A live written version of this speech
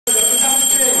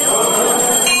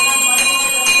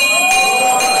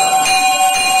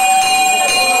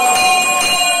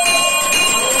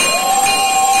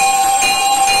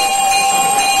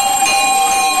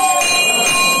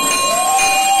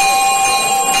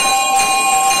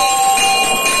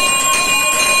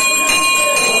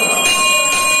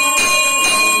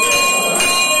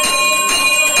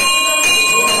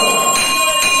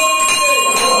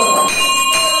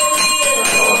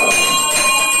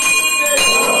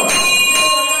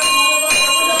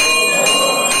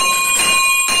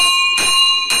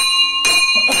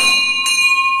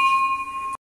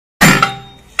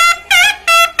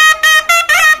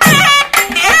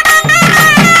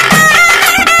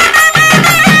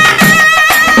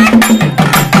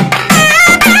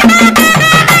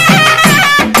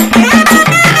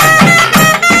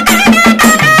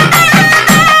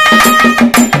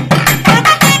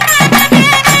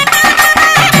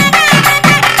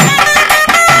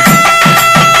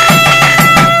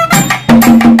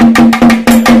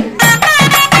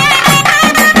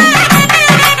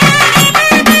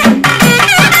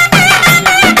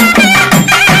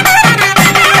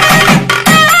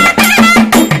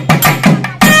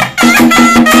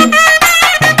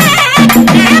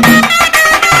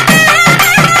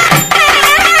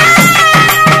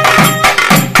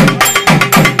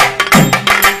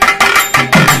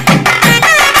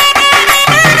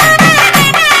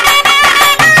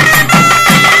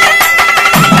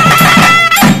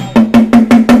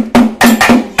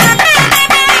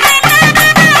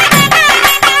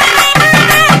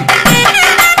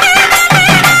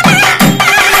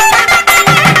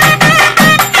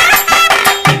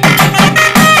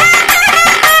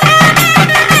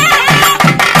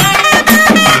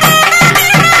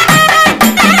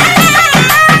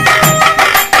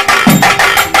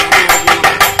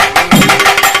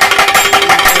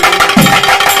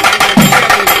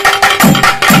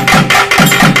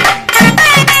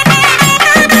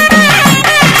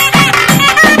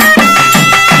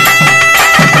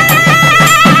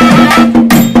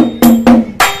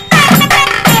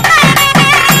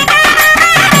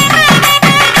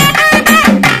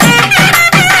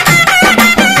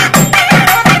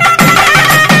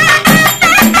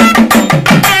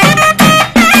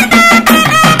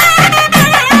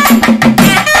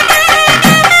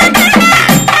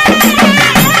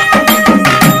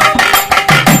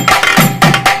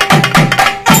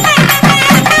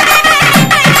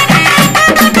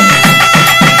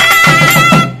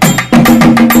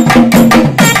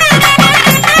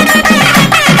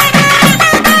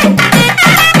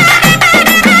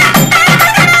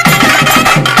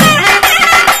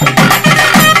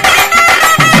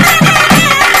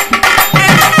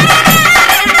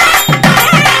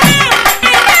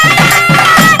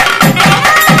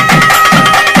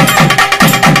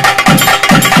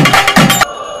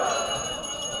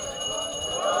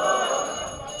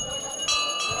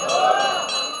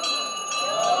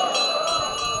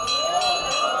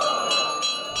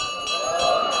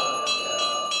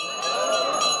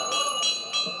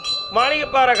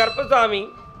மாளிகைப்பாற கருப்பசாமி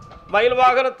மயில்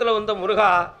வாகனத்தில் வந்த முருகா,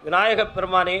 விநாயகப்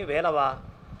பெருமானே வேலவா,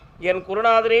 என்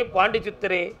குருநாதரே பாண்டி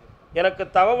சித்தரே, எனக்கு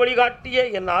தவ வழிகாட்டிய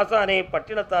என் ஆசானே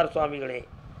பட்டினத்தார் சுவாமிகளே,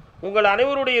 உங்கள்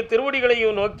அனைவருடைய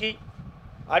திருவடிகளையும் நோக்கி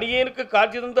அடியேனுக்கு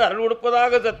காட்சி தந்து அருள்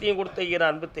கொடுப்பதாக சத்தியம் கொடுத்த என்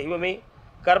அன்பு தெய்வமே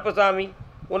கருப்பசாமி,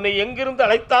 உன்னை எங்கிருந்து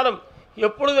அழைத்தாலும்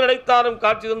எப்பொழுது அழைத்தாலும்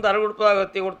காட்சி தந்து அருள் கொடுப்பதாக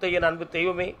சத்தியம் கொடுத்த என் அன்பு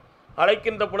தெய்வமே,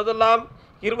 அழைக்கின்ற பொழுதெல்லாம்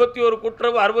 21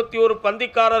 குற்றவு 61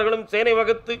 பந்திக்காரர்களும் சேனை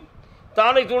வகுத்து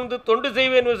தானை சூழ்ந்து தொண்டு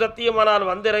செய்வேன் சத்தியமானால்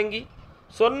வந்திறங்கி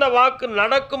சொன்ன வாக்கு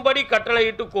நடக்கும்படி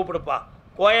கட்டளையிட்டு கூப்பிடுப்பா.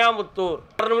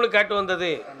 கோயாமுத்தூர் கேட்டு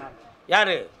வந்தது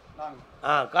யாரு?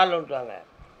 காலில் வந்துட்டுவாங்க.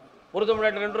 ஒரு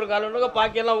தமிழ்நாட்டு 2 கால் ஒன்றுங்க,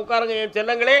 பாக்கியெல்லாம் உட்காருங்க. என்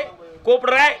செல்லங்களே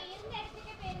கூப்பிடுறேன்.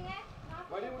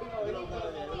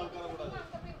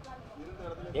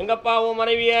 எங்கப்பா உன்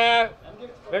மனைவிய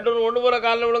 2 ஒன்று போல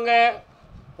காலில் விழுங்க.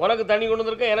 உனக்கு தண்ணி கொண்டு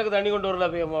வந்துருக்க, எனக்கு தண்ணி கொண்டு வரல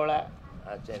போய்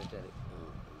சரி சரி.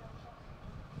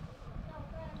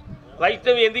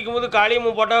 வைஷ்ணவி எந்திக்கும் போது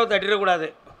காளியமும் போட்டாவும் தட்டிடக்கூடாது.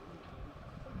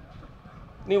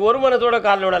 நீ ஒரு மனசோட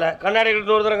காலில் விடலை, கண்ணாடி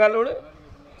கிட்ட ஒரு தடவை காலில் விடு.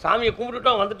 சாமியை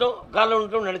கும்பிட்டுட்டோம், வந்துட்டோம், காலில்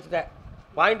விட்டுட்டோம்னு நினச்சிட்டேன்.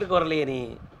 பாயிண்ட்டுக்கு வரலையே, நீ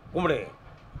கும்பிடு.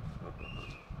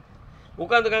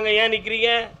 உட்காந்துக்காங்க. ஏன் நிற்கிறீங்க?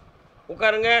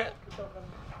 உட்காருங்க.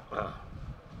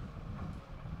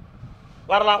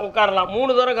 வரலாம், உட்காரலாம்.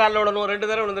 3 தடவை காலில் விடணும்.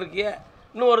 2 தடவை விழுந்திருக்கிய,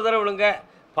 இன்னும் 1 தடவை விழுங்க.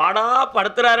 பாடா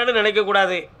படுத்துறாருன்னு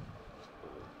நினைக்கக்கூடாது.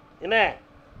 என்ன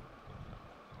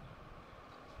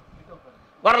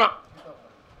வரலாம்.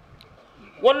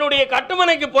 உன்னுடைய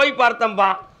கட்டுமனைக்கு போய் பார்த்தம்பா.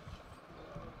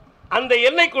 அந்த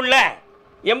எல்லைக்குள்ள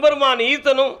எம்பெருமான்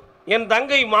ஈசனும் என்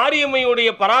தங்கை மாரியம்மையுடைய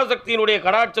பராசக்தியினுடைய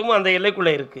கடாட்சமும் அந்த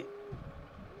எல்லைக்குள்ள இருக்கு.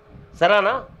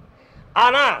 சரிண்ணா?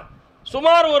 ஆனால்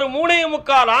சுமார் ஒரு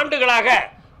 3.25 ஆண்டுகளாக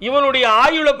இவனுடைய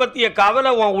ஆயுளை பற்றிய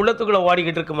கவலை உன் உள்ளத்துக்குள்ளே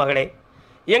ஓடிக்கிட்டு இருக்கு மகளே.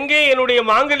 எங்கே என்னுடைய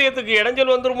மாங்கல்யத்துக்கு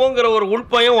இடைஞ்சல் வந்துருமோங்கிற ஒரு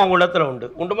உள்பயம் உன் உள்ளத்தில் உண்டு.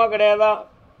 உண்டுமா கிடையாதா?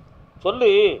 சொல்லு.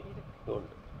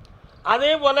 உண்டு.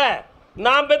 அதே போல்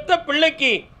நான் பெற்ற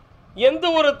பிள்ளைக்கு எந்த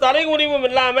ஒரு தலைகுனிவும்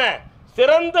இல்லாமல்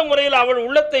சிறந்த முறையில் அவள்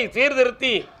உள்ளத்தை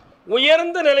சீர்திருத்தி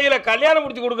உயர்ந்த நிலையில் கல்யாணம்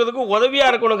முடிச்சு கொடுக்கறதுக்கு உதவியாக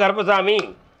இருக்கணும் கருப்பசாமி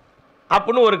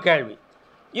அப்படின்னு ஒரு கேள்வி.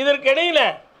 இதற்கிடையில்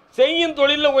செய்யும்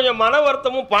தொழிலில் கொஞ்சம் மன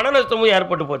வருத்தமும் பண நஷ்டமும்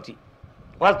ஏற்பட்டு போச்சு.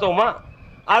 வாஸ்தவமா?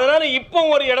 அதனால் இப்போ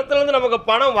ஒரு இடத்துலேருந்து நமக்கு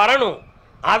பணம் வரணும்,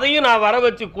 அதையும் நான் வர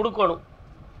வச்சு கொடுக்கணும்.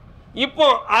 இப்போ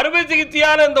அறுவை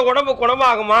சிகிச்சையால் இந்த உடம்பு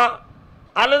குணமாகுமா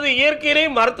அல்லது இயற்கையிலே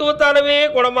மருத்துவத்தாலவே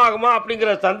குணமாகுமா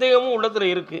அப்படிங்கிற சந்தேகமும்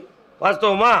உள்ளத்தில் இருக்குது.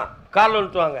 வாஸ்தவமா? கால்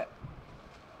வந்துட்டுவாங்க.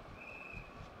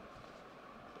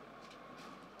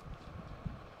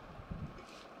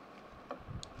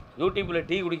 யூடியூப்பில்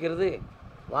டீ குடிக்கிறது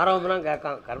வாரவங்கலாம்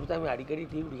கேட்கான், கருப்புசாமி அடிக்கடி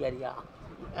டீ குடிக்காரியா?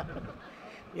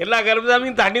 எல்லா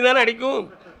கருப்புசாமியும் தண்ணி தானே அடிக்கும்,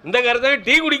 இந்த கருப்புசாமி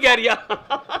டீ குடிக்காரியா?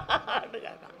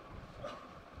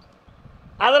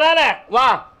 அதனால வா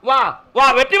வா வா,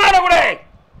 வெற்றி மாற கொடு,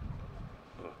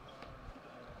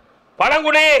 பழம்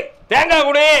கொடு, தேங்காய்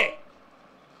கொடு,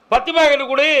 பத்தி பாக்கெட்டு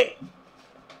கொடு,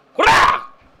 குடா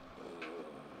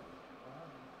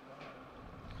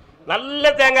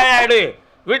நல்ல தேங்காயா எடு.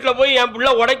 வீட்டில் போய் என்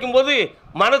பிள்ளை உடைக்கும் போது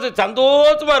மனசு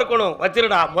சந்தோஷமா இருக்கணும்.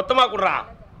 வச்சிருடா, மொத்தமா குடுறா.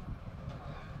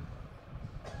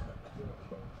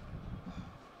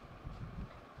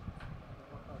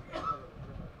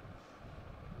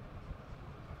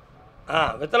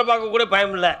 வெத்தலை பாக்கு கூட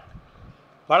பயம் இல்லை.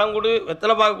 பழம் கொடு,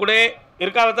 வெத்தலை பாக்கு கூட.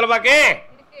 இருக்கா வெத்தலை பாக்கு?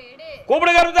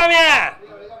 கூப்பிடு கருப்புசாமிய.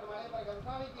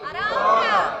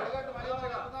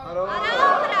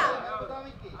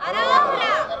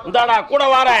 இந்தாடா கூட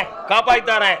வாரேன்,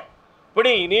 காப்பாய்த்தாரேன்.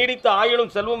 பிடி, நீடித்த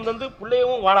ஆயுளும் செல்வம் தந்து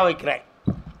பிள்ளையவும் வாழ வைக்கிறேன்.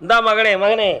 இந்தா மகனே,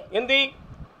 மகனே எந்தி,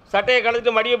 சட்டையை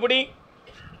கழிச்சிட்டு மடியை பிடி,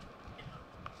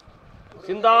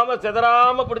 சிந்தாம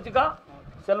செதறாம பிடிச்சிக்கா,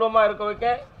 செல்வமா இருக்க வைக்க.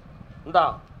 இந்தா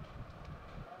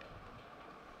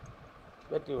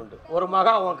வெற்றி உண்டு. ஒரு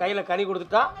மகா உன் கையில் கனி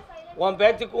கொடுத்துட்டா உன்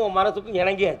பேச்சுக்கும் உன் மனசுக்கும்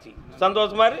இணங்கியாச்சு.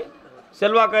 சந்தோஷமா இரு.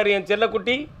 செல்வாக்காரி என்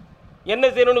செல்லக்குட்டி, என்ன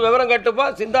செய்யணும்னு விவரம் கட்டுப்பா.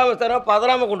 சிந்தாம தர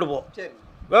பதறாம கொண்டு போ.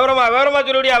 விவரமா விவரமா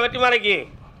சொல்லிவிடியா வெற்றி மாலைக்கு.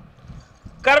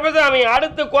 கருப்பசாமி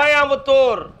அடுத்து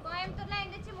கோயம்புத்தூர்.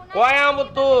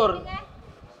 கோயம்புத்தூர்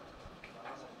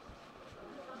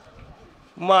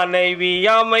மனைவி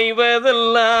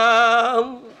அமைவதெல்லாம்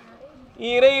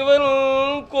இறைவன்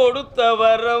கொடுத்த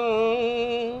வரம்.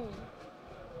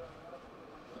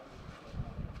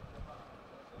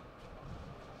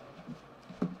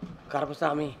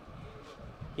 கருப்பசாமி,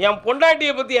 என்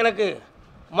பொண்டாட்டியை பற்றி எனக்கு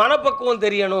மனப்பக்குவம்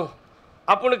தெரியணும்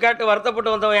அப்படின்னு கேட்டு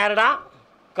வருத்தப்பட்டு வந்தவன் யாருடா?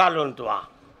 கால் வந்துட்டு வா.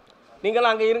 நீங்களும்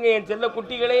அங்கே இருங்க என் செல்ல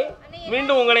குட்டிகளே,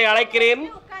 மீண்டும் உங்களை அழைக்கிறேன்.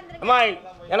 அம்மா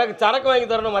எனக்கு சரக்கு வாங்கி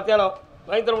தரணும், மத்தியானம்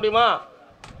வாங்கி தர முடியுமா?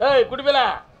 ஏய் குட்டிப்பில,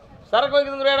 சரக்கு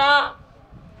வாங்கி தந்துடுவேடா.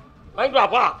 வாங்கிட்டு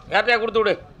வாப்பா, யார்ட்டையா கொடுத்து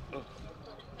விடு.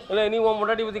 இல்லை நீ உன்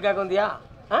பொண்டாட்டி பற்றி கேட்க வந்தியா?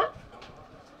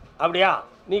 அப்படியா?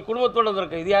 நீ குடும்பத்தோடு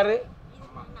வந்திருக்க. இது யாரு?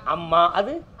 அம்மா.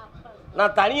 அது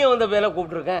நான் தனியாக வந்த பேரை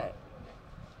கூப்பிட்ருக்கேன்.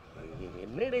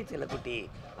 என்னடே செல்லக்குட்டி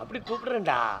அப்படி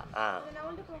கூப்பிட்றேன்டா.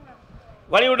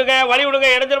 வழி விடுங்க, வழி விடுங்க,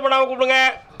 இடைஞ்சல் பண்ணாமல் கூப்பிடுங்க.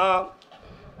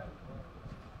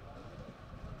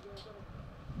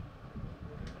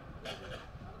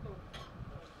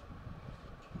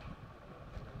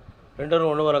 ரெண்டு வரும்,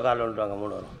 ஒன்று வரும், காலில் வந்துட்டுவாங்க,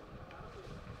 3 வரும்.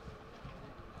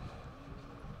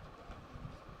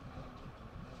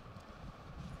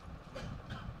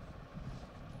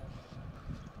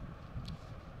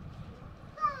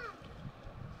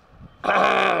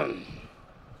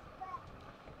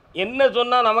 என்ன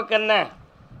சொன்னால் நமக்கு என்ன,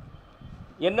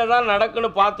 என்னதான் நடக்குன்னு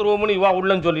பார்த்துருவோம்னு இவா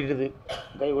உள்ளம் சொல்லிடுது.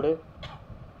 கை விடு,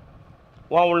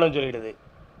 வா உள்ளம் சொல்லிடுது.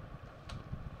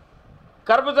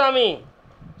 கருப்பசாமி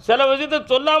சில விஷயத்தை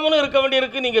சொல்லாமலும் இருக்க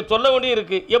வேண்டியிருக்கு, நீங்கள் சொல்ல வேண்டியும்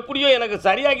இருக்குது. எப்படியோ எனக்கு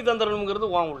சரியாக்கி தந்துடணுங்கிறது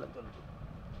வா உள்ளம் சொல்லுது.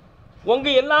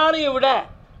 உங்கள் எல்லாரையும் விட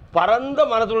பரந்த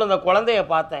மனசுள்ள அந்த குழந்தைய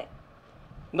பார்த்தேன்.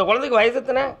 இந்த குழந்தைக்கு வயசு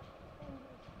எத்தனை?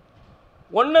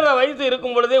 1.5 வயசு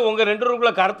இருக்கும் பொழுதே உங்கள் 2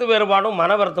 பேருக்குள்ள கருத்து வேறுபாடும்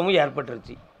மன வருத்தமும்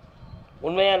ஏற்பட்டுருச்சு.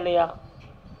 உண்மையா இல்லையா?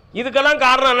 இதுக்கெல்லாம்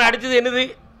காரணம் நான் அடித்தது என்னது?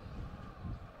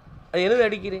 அது என்னது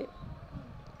அடிக்கிறேன்?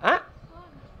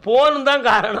 போன் தான்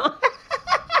காரணம்.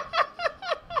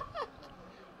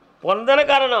 போன் தானே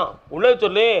காரணம். உள்ள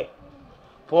சொல்லு.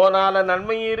 போனால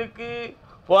நன்மையும் இருக்குது,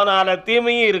 போனால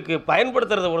தீமையும் இருக்குது.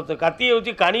 பயன்படுத்துறத பொறுத்து. கத்தியை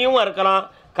வச்சு கனியும் அறுக்கலாம்,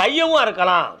 கையவும்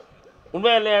அறுக்கலாம்.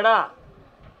 உண்மையா இல்லையாடா?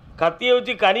 கத்தியை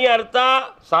வச்சு கனியை அறுத்தா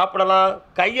சாப்பிடலாம்,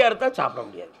 கையை அறுத்தா சாப்பிட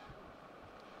முடியாது.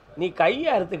 நீ கையை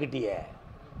அறுத்துக்கிட்டிய,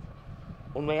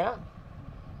 உண்மையா?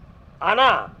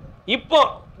 ஆனால் இப்போ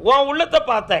உன் உள்ளத்தை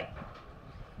பார்த்தேன்.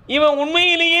 இவன்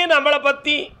உண்மையிலேயே நம்மளை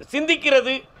பற்றி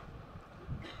சிந்திக்கிறது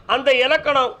அந்த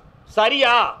இலக்கணம்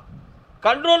சரியா,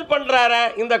 கண்ட்ரோல் பண்ணுறார,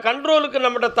 இந்த கண்ட்ரோலுக்கு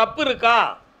நம்மகிட்ட தப்பு இருக்கா,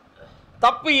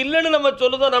 தப்பு இல்லைன்னு நம்ம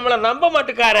சொல்லுதோ நம்மளை நம்ப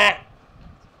மாட்டுக்கார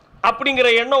அப்படிங்கிற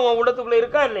எண்ணம் உன் உள்ளத்துக்குள்ளே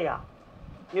இருக்கா இல்லையா?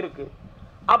 இருக்குது.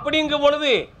 அப்படிங்கும்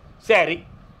பொழுது சரி,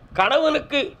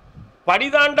 கணவனுக்கு படி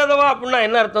தாண்டதவா அப்படின்னா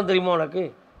என்ன அர்த்தம் தெரியுமா உனக்கு?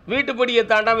 வீட்டு படியை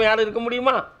தாண்டாமல் யாரும் இருக்க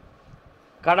முடியுமா?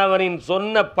 கணவனின்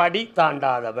சொன்ன படி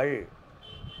தாண்டாதவள்,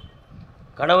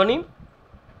 கணவனின்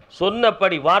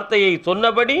சொன்னபடி, வார்த்தையை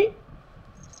சொன்னபடி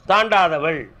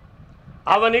தாண்டாதவள்,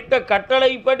 அவனிட்ட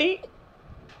கட்டளைப்படி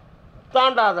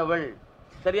தாண்டாதவள்,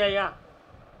 சரியாயா?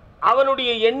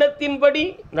 அவனுடைய எண்ணத்தின்படி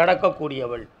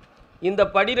நடக்கக்கூடியவள். இந்த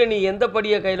படியில் நீ எந்த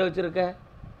படியை கையில் வச்சுருக்க?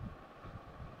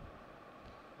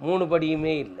 3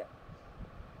 படியுமே இல்லை.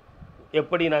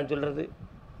 எப்படி நான் சொல்கிறது?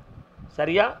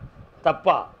 சரியா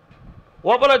தப்பா?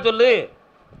 ஓப்பனாக சொல்லு.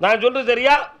 நான் சொல்கிறது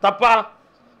சரியா தப்பா?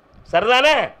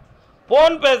 சரிதானே?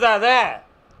 ஃபோன் பேசாத,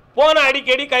 ஃபோனை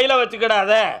அடிக்கடி கையில்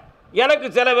வச்சுக்கிடாத, எனக்கு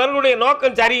சில பேர்களுடைய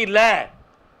நோக்கம் சரியில்லை,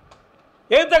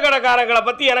 எழுத்த கடைக்காரங்களை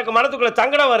பற்றி எனக்கு மனத்துக்குள்ளே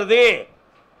சங்கடம் வருது,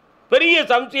 பெரிய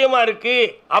சம்சயமாக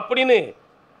இருக்குது அப்படின்னு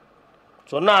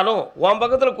சொன்னாலும், உன்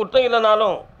பக்கத்தில் குற்றம்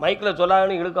இல்லைனாலும் மைக்கில்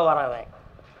சொல்லாதுன்னு இழுக்க வரான்.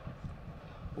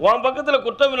 உன் பக்கத்தில்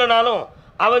குற்றம் இல்லைனாலும்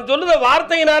அவன் சொல்லுத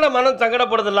வார்த்தையினால் மனம்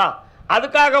சங்கடப்படுதில்ல,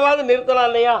 அதுக்காகவாது நிறுத்தலாம்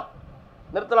இல்லையா?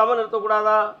 நிறுத்தலாமா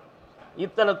நிறுத்தக்கூடாதா?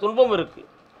 இத்தனை துன்பம் இருக்குது.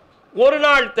 ஒரு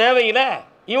நாள் தேவையில்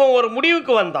இவன் ஒரு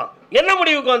முடிவுக்கு வந்தான். என்ன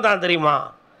முடிவுக்கு வந்தான் தெரியுமா?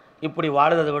 இப்படி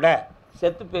வாழுறதை விட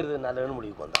செத்து போயிருது நல்லதுன்னு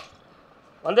முடிவுக்கு வந்தான்.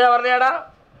 வந்தே வரலையாடா?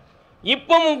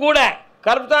 இப்பவும் கூட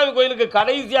கருப்பசாமி கோயிலுக்கு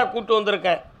கடைசியாக கூப்பிட்டு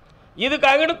வந்திருக்கேன். இதுக்கு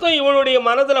அடுத்தும் இவனுடைய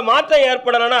மனதில் மாற்றம்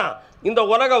ஏற்படலைன்னா இந்த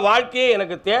உலக வாழ்க்கையே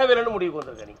எனக்கு தேவையில்லைன்னு முடிவுக்கு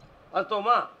வந்திருக்கேன். நீ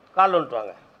வாஸ்தவமா? கால்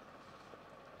வந்துட்டுவாங்க.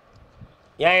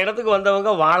 என் இடத்துக்கு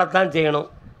வந்தவங்க வாழத்தான் செய்யணும்.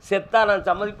 செத்தா நான்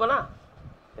சம்மதிப்பேனா?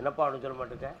 என்னப்பா அப்படின்னு சொல்ல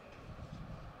மாட்டேங்க.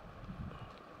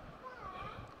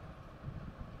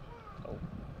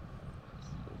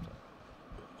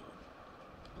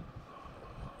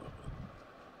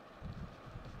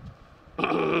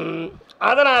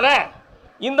 அதனால்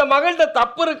இந்த மகள்கிட்ட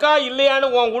தப்பு இருக்கா இல்லையான்னு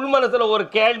உன் உள் மனசில் ஒரு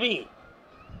கேள்வி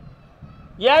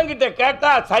என்கிட்ட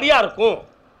கேட்டால் சரியாக இருக்கும்.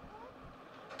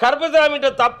 கருப்பசாமிகிட்ட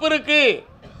தப்பு இருக்கு,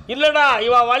 இல்லைடா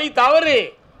இவன் வழி தவறு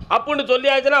அப்படின்னு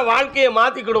சொல்லியாச்சுன்னா வாழ்க்கையை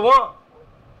மாற்றிக்கிடுவோம்.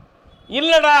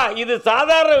 இல்லைடா இது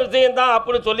சாதாரண விஷயந்தான்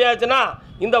அப்படின்னு சொல்லியாச்சுன்னா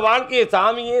இந்த வாழ்க்கையை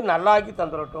சாமியே நல்லாக்கி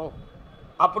தந்துடட்டும்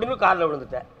அப்படின்னு காலில்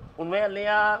விழுந்துட்டேன். உண்மையா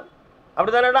இல்லையா?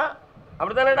 அப்படி தானேடா?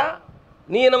 அப்படி தானேடா?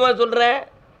 நீ என்னம்மா சொல்கிற?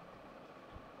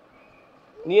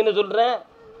 நீ என்ன சொல்கிற?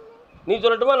 நீ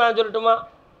சொல்லட்டுமா நான் சொல்லட்டுமா?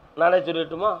 நானே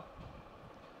சொல்லட்டுமா?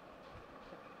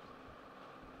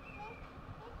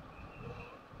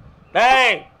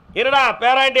 டேய் இருடா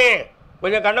பேராண்டி,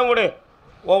 கொஞ்சம் கண்ணை மூடு.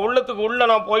 உன் உள்ளத்துக்கு உள்ளே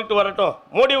நான் போயிட்டு வரட்டும்.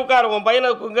 மூடி உட்காரு. உன் பையனை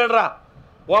குங்கிடுறா,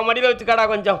 உன் மடியில் வச்சு காடா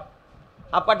கொஞ்சம்.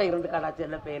 அப்பாட்ட 2 காடா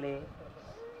செல்ல பேலே.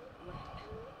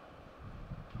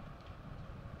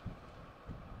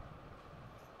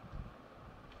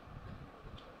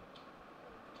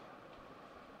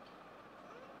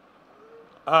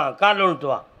 காலில் விழுத்து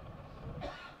வா.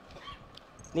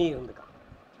 நீ இருந்துக்கா.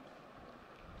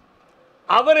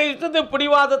 அவரை இஷ்டத்து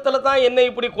பிடிவாதத்தில் தான் என்னை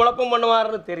இப்படி குழப்பம்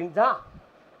பண்ணுவார்னு தெரிஞ்சா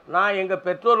நான் எங்கள்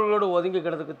பெற்றோர்களோடு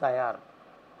ஒதுங்கிக்கிறதுக்கு தயார்.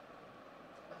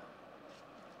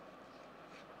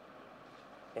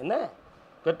 என்ன?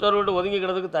 பெற்றோர்களோடு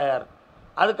ஒதுங்கிக்கிறதுக்கு தயார்.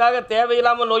 அதுக்காக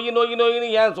தேவையில்லாமல் நோயின்னு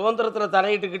என் சுதந்திரத்தில்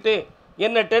தலையிட்டுக்கிட்டு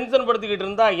என்னை டென்ஷன் படுத்திக்கிட்டு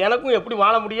இருந்தால் எனக்கும் எப்படி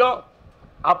வாழ முடியும்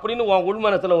அப்படின்னு உன் உள்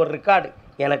மனசில் ஒரு ரெக்கார்டு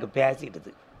எனக்கு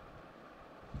பேசிட்டுது.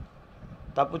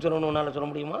 தப்பு சொல்லணும்னு உன்னால் சொல்ல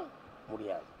முடியுமா?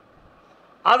 முடியாது.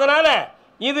 அதனால்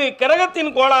இது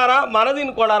கிரகத்தின் கோளாறா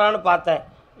மனதின் கோளாறான்னு பார்த்தேன்.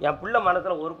 என் பிள்ளை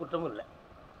மனசில் ஒரு குற்றமும் இல்லை.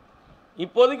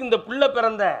 இப்போதைக்கு இந்த பிள்ளை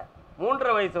பிறந்த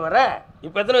 3.5 வயசு வரை,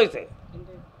 இப்போ எத்தனை வயசு?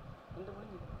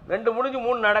 2 முடிஞ்சு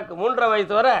 3 நடக்கு. 3.5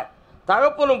 வயசு வரை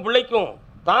தகப்பனும் பிள்ளைக்கும்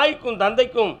தாய்க்கும்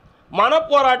தந்தைக்கும்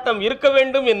மனப்போராட்டம் இருக்க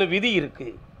வேண்டும் என்னும் விதி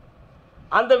இருக்குது.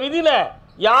 அந்த விதியில்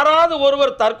யாராவது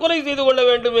ஒருவர் தற்கொலை செய்து கொள்ள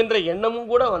வேண்டும் என்ற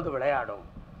எண்ணமும் கூட வந்து விளையாடும்.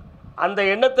 அந்த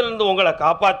எண்ணத்திலிருந்து உங்களை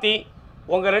காப்பாற்றி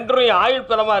உங்கள் 2 ஆயுள்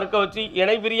பலமாக இருக்க வச்சு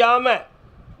இணை பிரியாமல்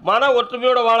மன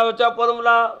ஒற்றுமையோடு வாழ வச்சா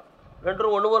போதும்ல. 2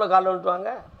 ஒன்று போல காலில்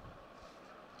விட்டுவாங்க.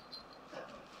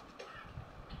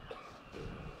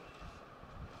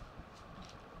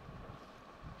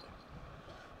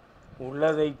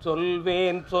 உள்ளதை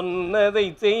சொல்வேன், சொன்னதை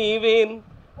செய்வேன்,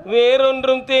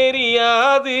 வேறொன்றும்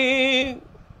தெரியாது.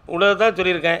 உள்ளதான்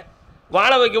சொல்லியிருக்கேன்.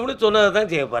 வாழ வைக்க முடியும், சொன்னதை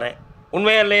தான் செய்ய போகிறேன்.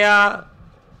 உண்மையா இல்லையா?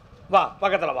 வா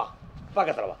பக்கத்தில் வா,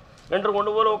 பக்கத்தில் வா. 2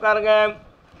 கொண்டு போல உட்காருங்க.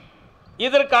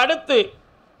 இதற்கு அடுத்து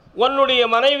உன்னுடைய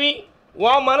மனைவி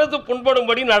உன் மனது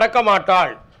புண்படும்படி நடக்க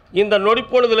மாட்டாள். இந்த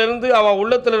நொடிப்பொழுதிலிருந்து அவன்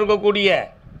உள்ளத்தில் இருக்கக்கூடிய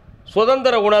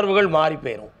சுதந்திர உணர்வுகள் மாறி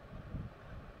போயிடும்,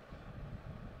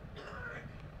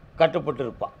 கட்டுப்பட்டு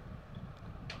இருப்பான்.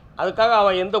 அதுக்காக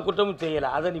அவன் எந்த குற்றமும் செய்யலை,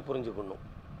 அதை நீ புரிஞ்சுக்கணும்.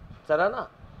 சரிண்ணா?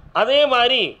 அதே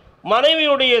மாதிரி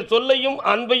மனைவியுடைய சொல்லையும்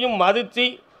அன்பையும் மதித்து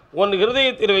உன்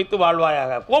இருதயத்தில் வைத்து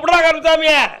வாழ்வாயாக. கூப்பிடா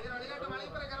கருசாமிய.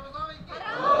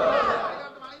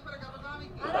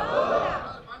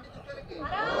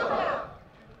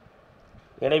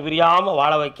 இடை பிரியாமல்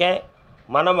வாழ வைக்க,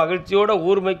 மன மகிழ்ச்சியோட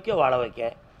ஊர்மைக்க வாழ வைக்க.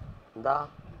 இந்தா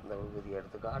இந்த விபூதியை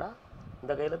எடுத்துக்காடா,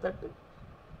 இந்த கையில் தட்டு,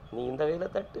 நீ இந்த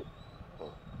கையில் தட்டு,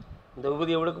 இந்த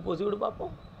விபூதியை எவ்வளோக்கு பூசி விடு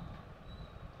பார்ப்போம்.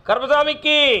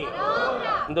 கருப்பசாமிக்கு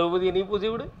இந்த விபூதியை நீ பூசி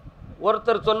விடு.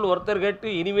 ஒருத்தர் சொல் ஒருத்தர் கேட்டு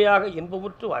இனிமையாக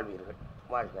இன்பமுற்று வாழ்வீர்கள்.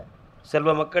 வாழ்க.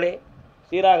 செல்வ மக்களே,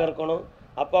 சீராக இருக்கணும்.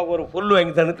 அப்பாவுக்கு ஒரு புல்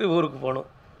வாங்கி தந்துட்டு ஊருக்கு போகணும்.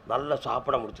 நல்லா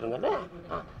சாப்பிட முடிச்சிருங்கண்ணே.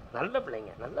 நல்ல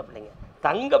பிள்ளைங்க, நல்ல பிள்ளைங்க,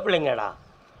 தங்க பிள்ளைங்கடா.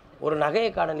 ஒரு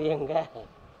நகையை காணலி எங்க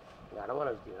அடமான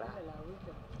வச்சுங்களா?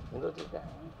 எங்கே வச்சுருக்க?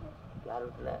 யார்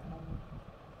வீட்டில்?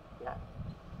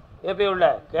 எப்போ உள்ள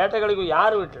கேட்ட கழிவு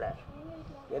யார் வீட்டில்?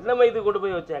 என்ன மைத்து கொண்டு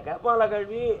போய் வச்சேன்? கேட்பாங்களா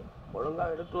கல்வி?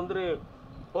 ஒழுங்காக எடுத்து வந்துரு.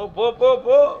 போ போ போ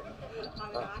போ.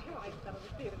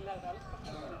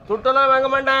 துட்டெல்லாம் வாங்க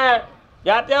மாட்டேன்.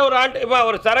 யார்த்தையா ஒரு இப்போ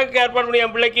ஒரு சரக்கு ஏற்பாடு பண்ணி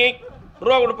என் பிள்ளைக்கு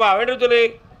ரூபா கொடுப்பா வேண்டும் சொல்லி.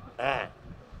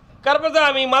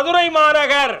 கருப்பசாமி மதுரை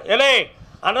மாநகர். ஏலே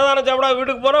அன்னதானம் சாப்பிடா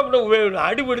வீட்டுக்கு போனால்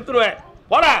அடி பிடித்துருவேன்.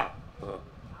 போட.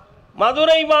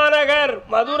 மதுரை மாநகர்,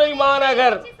 மதுரை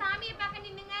மாநகர்.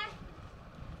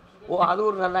 ஓ, அது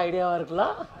ஒரு நல்ல ஐடியாவாக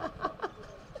இருக்கலாம்.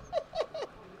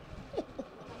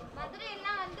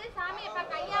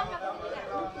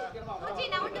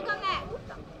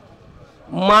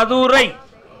 மதுரை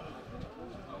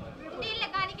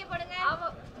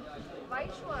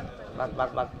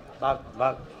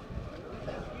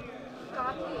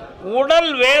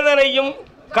உடல் வேதனையும்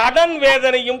கடன்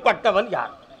வேதனையும் பட்டவன்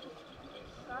யார்?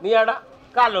 நீடா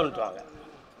கால் ஒன்றுவாங்க.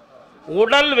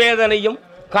 உடல் வேதனையும்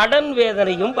கடன்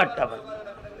வேதனையும் பட்டவன்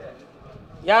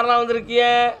யாரெல்லாம் வந்திருக்கிய?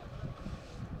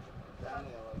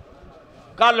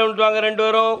 கால் ஒன்றுவாங்க ரெண்டு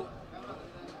பேரும்.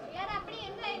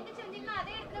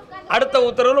 அடுத்த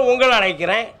உத்தரவில் உங்களை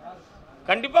அழைக்கிறேன்,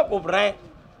 கண்டிப்பாக கூப்பிட்றேன்.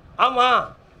 ஆமாம்,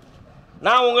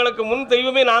 நான் உங்களுக்கு முன்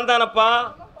தெய்வமே நான் தானப்பா.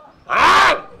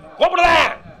 கூப்பிடுறேன்.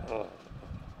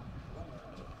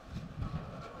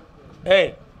 ஏய்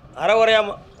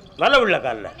அறகுறையாம நல்ல பிள்ளை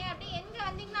காலில்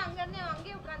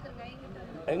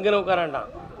எங்கே உட்காராண்டான்.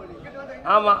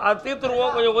 ஆமாம், அது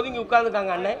தீர்த்துருவோம். கொஞ்சம் ஒதுங்கி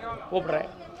உட்காந்துக்காங்க அண்ணே. கூப்பிட்றேன்.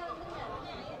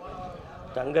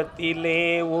 தங்கத்திலே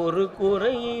ஒரு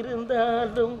குறை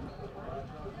இருந்தாலும்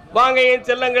வாங்க என்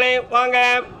செல்லங்களே, வாங்க.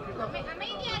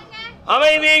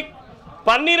 அமைதி.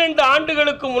 12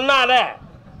 ஆண்டுகளுக்கு முன்னால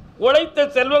உழைத்த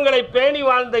செல்வங்களை பேணி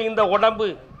வாழ்ந்த இந்த உடம்பு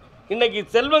இன்னைக்கு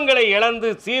செல்வங்களை இழந்து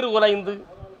சீர்குலைந்து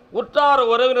உற்றார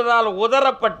உறவினரால்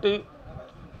உதறப்பட்டு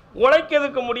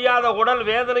உழைக்கிறதுக்கு முடியாத உடல்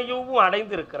வேதனையும்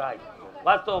அடைந்திருக்கிறாய்.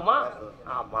 வாஸ்தவமா?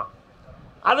 ஆமாம்.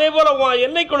 அதே போல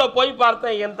என்னைக்குள்ள போய்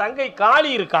பார்த்தேன், என் தங்கை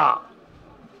காளி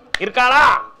இருக்காளா?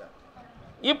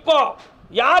 இப்போ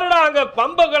யாருடா அங்கே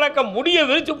பம்ப கணக்க முடிய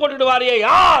விரிச்சு போட்டுட்டு வாரியே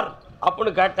யார்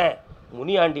அப்படின்னு கேட்டேன்.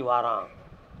 முனியாண்டி வாரான்,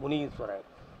 முனீஸ்வரன்.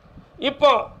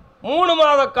 இப்போ 3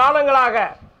 மாத காலங்களாக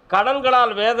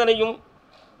கடன்களால் வேதனையும்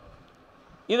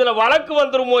இதில் வழக்கு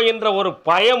வந்துருமோ என்ற ஒரு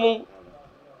பயமும்,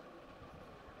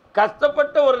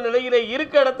 கஷ்டப்பட்ட ஒரு நிலையிலே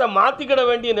இருக்க இடத்தை மாற்றிக்கிட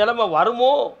வேண்டிய நிலைமை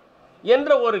வருமோ என்ற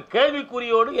ஒரு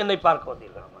கேள்விக்குறியோடு என்னை பார்க்க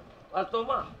வந்தீர்கள்.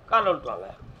 வாஸ்தவமா? கால் விட்டுவாங்க.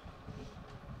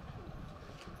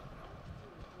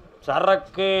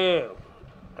 சரக்கு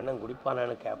அண்ணன்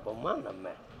குடிப்பானு கேட்போமா? நம்ம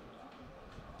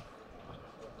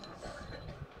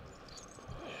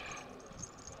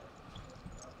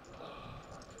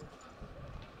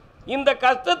இந்த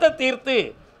கஷ்டத்தை தீர்த்து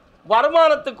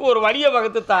வருமானத்துக்கு ஒரு வழியை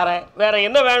வகுத்து தாரேன். வேற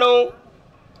என்ன வேணும்?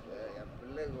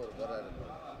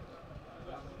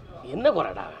 என்ன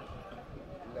குறைடா?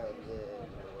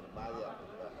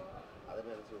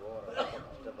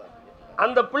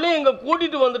 அந்த பிள்ளைய இங்க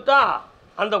கூட்டிட்டு வந்துட்டா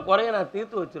அந்த குறையை நான்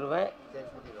தீர்த்து வச்சிருவேன்,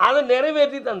 அதை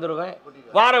நிறைவேற்றி தந்துடுவேன்.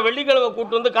 வார வெள்ளிக்கிழமை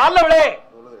கூட்டு வந்து காலைல விளே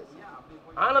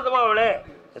ஆனந்தமா விளே.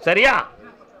 சரியா?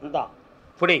 இந்தா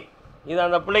புடி, இதை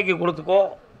அந்த பிள்ளைக்கு கொடுத்துக்கோ,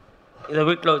 இதை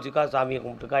வீட்டில் வச்சுக்கா, சாமியை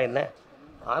கும்பிட்டுக்கா. என்ன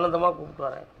ஆனந்தமாக கூப்பிட்டு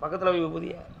வரேன். பக்கத்தில் போய்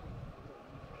விபூதிய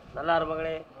நல்லா இரு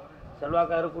மகளே,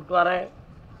 செல்வாக்காரு கூப்பிட்டு வரேன்.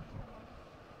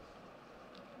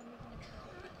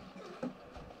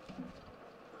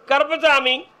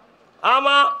 கருப்பசாமி.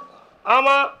 ஆமாம்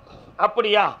ஆமாம்,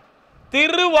 அப்படியா?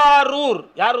 திருவாரூர்.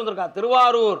 யார் வந்திருக்கா?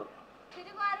 திருவாரூர்.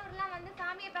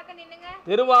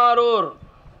 திருவாரூர்.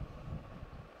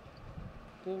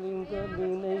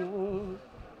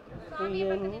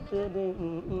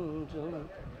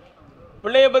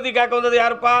 பிள்ளைய பற்றி கேட்க வந்தது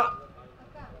யாருப்பா?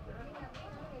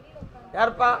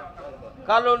 யாருப்பா?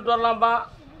 காலைல வந்துட்டு வரலாம்ப்பா.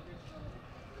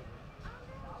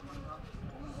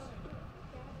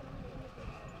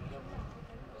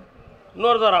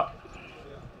 இன்னொரு தரம்.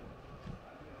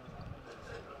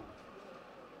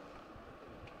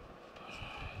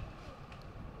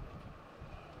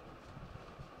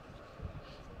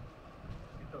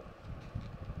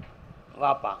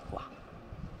 வாப்பா வா.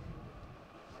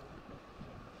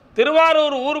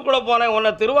 திருவாரூர் ஊருக்குள்ளே போனேன், உன்னை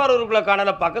திருவாரூருக்குள்ளே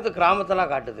காணல, பக்கத்து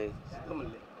கிராமத்தெல்லாம் காட்டுது.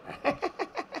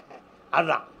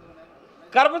 அதுதான்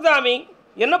கருப்பசாமி,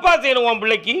 என்னப்பா செய்யணும் உன்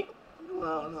பிள்ளைக்கு?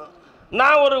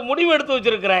 நான் ஒரு முடிவு எடுத்து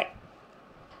வச்சுருக்கிறேன்.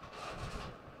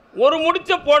 ஒரு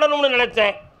முடிச்ச போடணும்னு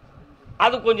நினச்சேன்,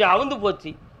 அது கொஞ்சம் அவுந்து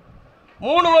போச்சு.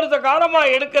 3 வருஷ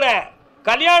காலமாக எடுக்கிற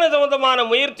கல்யாண சம்பந்தமான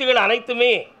முயற்சிகள்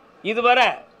அனைத்துமே இதுவரை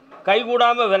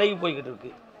கைகூடாமல் விலகி போய்கிட்டு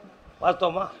இருக்கு.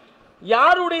 வாஸ்தவமா?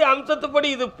 யாருடைய அம்சத்துப்படி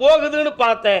இது போகுதுன்னு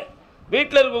பார்த்தேன்.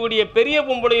 வீட்டில் இருக்கக்கூடிய பெரிய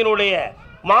பொம்பளையினுடைய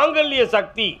மாங்கல்ய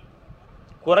சக்தி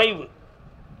குறைவு.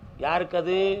 யாருக்கு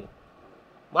அது?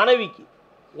 மனைவிக்கு,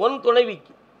 ஒன்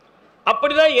துணைவிக்கு.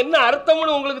 அப்படிதான் என்ன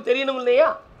அர்த்தம்னு உங்களுக்கு தெரியணும் இல்லையா?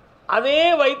 அதே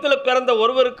வயிற்றில் பிறந்த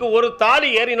ஒருவருக்கு ஒரு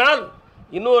தாலி ஏறினால்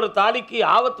இன்னொரு தாலிக்கு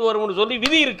ஆபத்து வரும்னு சொல்லி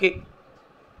விதி இருக்கு.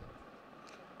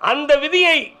 அந்த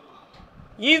விதியை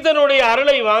ஈசனுடைய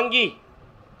அருளை வாங்கி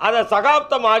அதை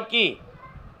சகாப்தமாக்கி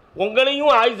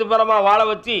உங்களையும் ஆயுசு பெறமாக வாழ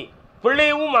வச்சு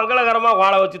பிள்ளையும் மங்களகரமாக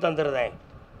வாழ வச்சு தந்துடுறேன்.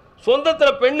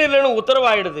 சொந்தத்தில் பெண் இல்லைன்னு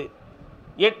உத்தரவாயிடுது.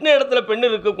 8 இடத்துல பெண்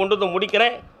இருக்குது, கொண்டு வந்து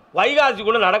முடிக்கிறேன்.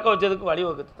 வைகாசிக்குள்ளே நடக்க வச்சதுக்கு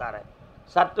வழிவகுத்து தரேன்.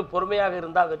 சற்று பொறுமையாக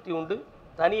இருந்தால் வெற்றி உண்டு.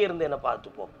 தனியே இருந்து என்னை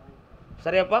பார்த்துப்போம்.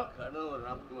 சரியாப்பா?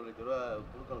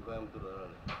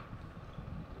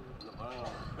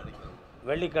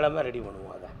 வெள்ளிக்கிழமை ரெடி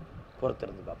பண்ணுவோம். அதை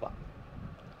பொறுத்திருந்து பாப்பா.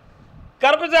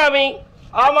 கருப்பசாமி,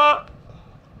 ஆமாம்,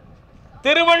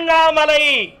 திருவண்ணாமலை,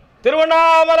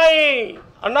 திருவண்ணாமலை,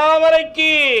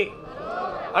 அண்ணாமலைக்கு,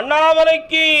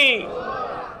 அண்ணாமலைக்கு,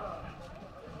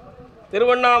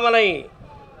 திருவண்ணாமலை.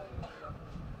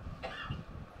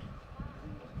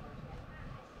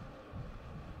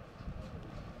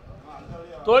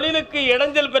 தொழிலுக்கு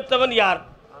இடைஞ்சல் பெற்றவன் யார்?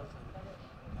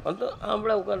 வந்து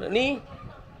ஆம்பளை உட்காந்து,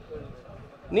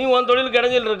 நீ உன் தொழிலுக்கு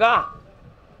இடைஞ்சல் இருக்கா?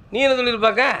 நீ என்ன தொழில்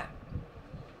பார்க்க?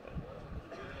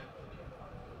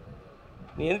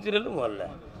 நீ எந்திரிச்சு முதல்ல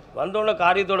வந்தோடனே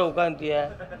காரியத்தோடு உட்காந்துட்டிய.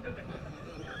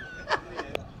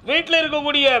 வீட்டில்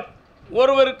இருக்கக்கூடிய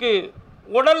ஒருவருக்கு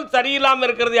உடல் சரியில்லாமல்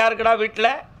இருக்கிறது யாருக்குடா?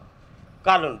 வீட்டில்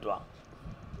கால் வந்துட்டுவான்.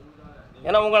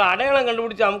 ஏன்னா உங்களை அடையாளம்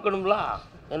கண்டுபிடிச்சி அமுக்கணும்ல.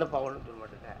 என்னப்பா ஒன்று சொல்ல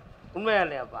மாட்டேங்க, உண்மையா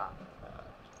இல்லையாப்பா?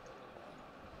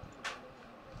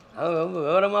 அவன் ரொம்ப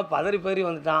விவரமாக பதறி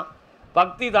வந்துட்டான்.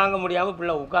 பக்தி தாங்க முடியாமல்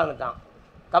பிள்ளை உட்காந்துட்டான்.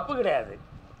 தப்பு கிடையாது.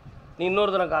 நீ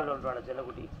இன்னொரு தரம் கால் வந்துட்டுவான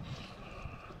செல்லக்குட்டி.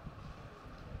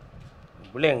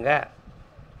 பிள்ளைங்க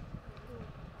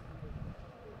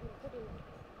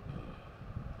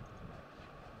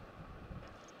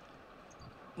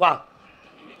வா,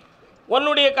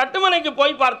 உன்னுடைய கட்டுமனைக்கு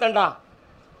போய் பார்த்தேன்டா.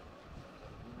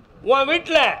 உன்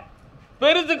வீட்டில்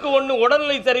பெருசுக்கு ஒன்று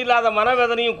உடல்நிலை சரியில்லாத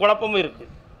மனவேதனையும் குழப்பமும்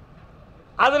இருக்குது.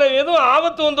 அதில் எதுவும்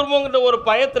ஆபத்து வந்துருமோங்கிற ஒரு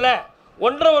பயத்தில்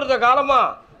 1.5 வருஷ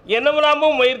காலமாக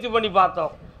என்னமெல்லாமும் முயற்சி பண்ணி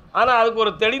பார்த்தோம். ஆனால் அதுக்கு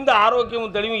ஒரு தெளிந்த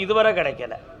ஆரோக்கியமும் தெளிவும் இதுவரை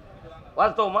கிடைக்கல.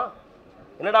 வாஸ்தவமா?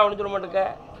 என்னடா ஒன்று சொல்ல மாட்டேங்க?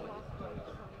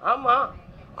 ஆமாம்.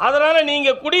 அதனால்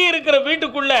நீங்கள் குடியிருக்கிற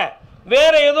வீட்டுக்குள்ளே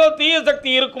வேறு ஏதோ தீய சக்தி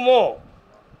இருக்குமோ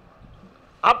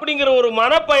அப்படிங்கிற ஒரு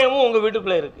மனப்பயமும் உங்கள்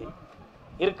வீட்டுக்குள்ளே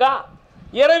இருக்கா?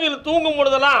 இரவில் தூங்கும்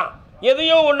பொழுதெல்லாம்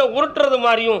எதையோ ஒன்று உருட்டுறது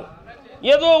மாதிரியும்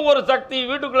ஏதோ ஒரு சக்தி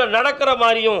வீட்டுக்குள்ளே நடக்கிற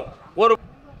மாதிரியும் ஒரு,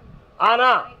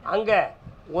 ஆனால் அங்கே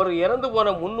ஒரு இறந்து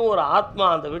போன முன்னொரு ஆத்மா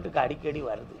அந்த வீட்டுக்கு அடிக்கடி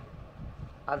வருது.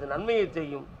 அது நன்மையை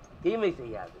செய்யும், தீமை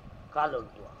செய்யாது. கால்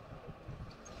விட்டு வா,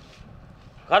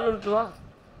 கால் விட்டு வா.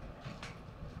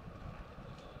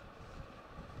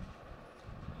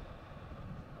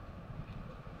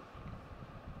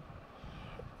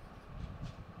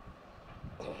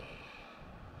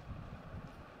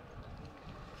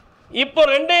 இப்போ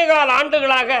 2.25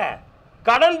 ஆண்டுகளாக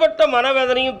கடன்பட்ட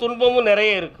மனவேதனையும் துன்பமும்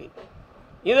நிறைய இருக்குது.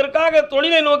 இதற்காக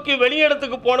தொழிலை நோக்கி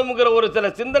வெளியிடத்துக்கு போகணுங்கிற ஒரு சில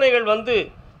சிந்தனைகள் வந்து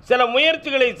சில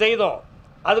முயற்சிகளை செய்தோம்.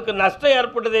 அதுக்கு நஷ்டம்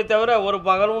ஏற்பட்டதை தவிர ஒரு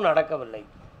பகலும் நடக்கவில்லை.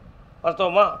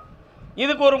 வாஸ்தவமா?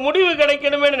 இதுக்கு ஒரு முடிவு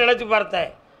கிடைக்கணுமே நினச்சி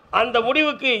பார்த்தேன். அந்த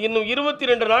முடிவுக்கு இன்னும்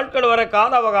 22 நாட்கள் வரை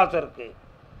கால அவகாசம் இருக்குது.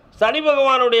 சனி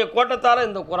பகவானுடைய கோட்டத்தால்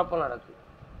இந்த குழப்பம் நடக்குது.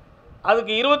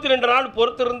 அதுக்கு 22 நாள்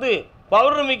பொறுத்திருந்து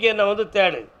பௌர்ணமிக்கு என்னை வந்து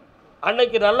தேடு.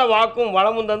 அன்னைக்கு நல்ல வாக்கும்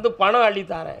வளமும் தந்து பணம்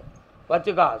அள்ளித்தாரேன்.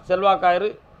 வச்சுக்கா, செல்வாக்காயிரு,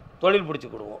 தொழில் பிடிச்சி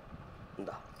கொடுவோம்.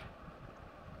 இந்தா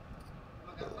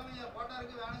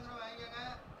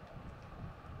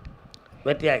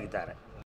வெற்றியாக்கி தரேன்.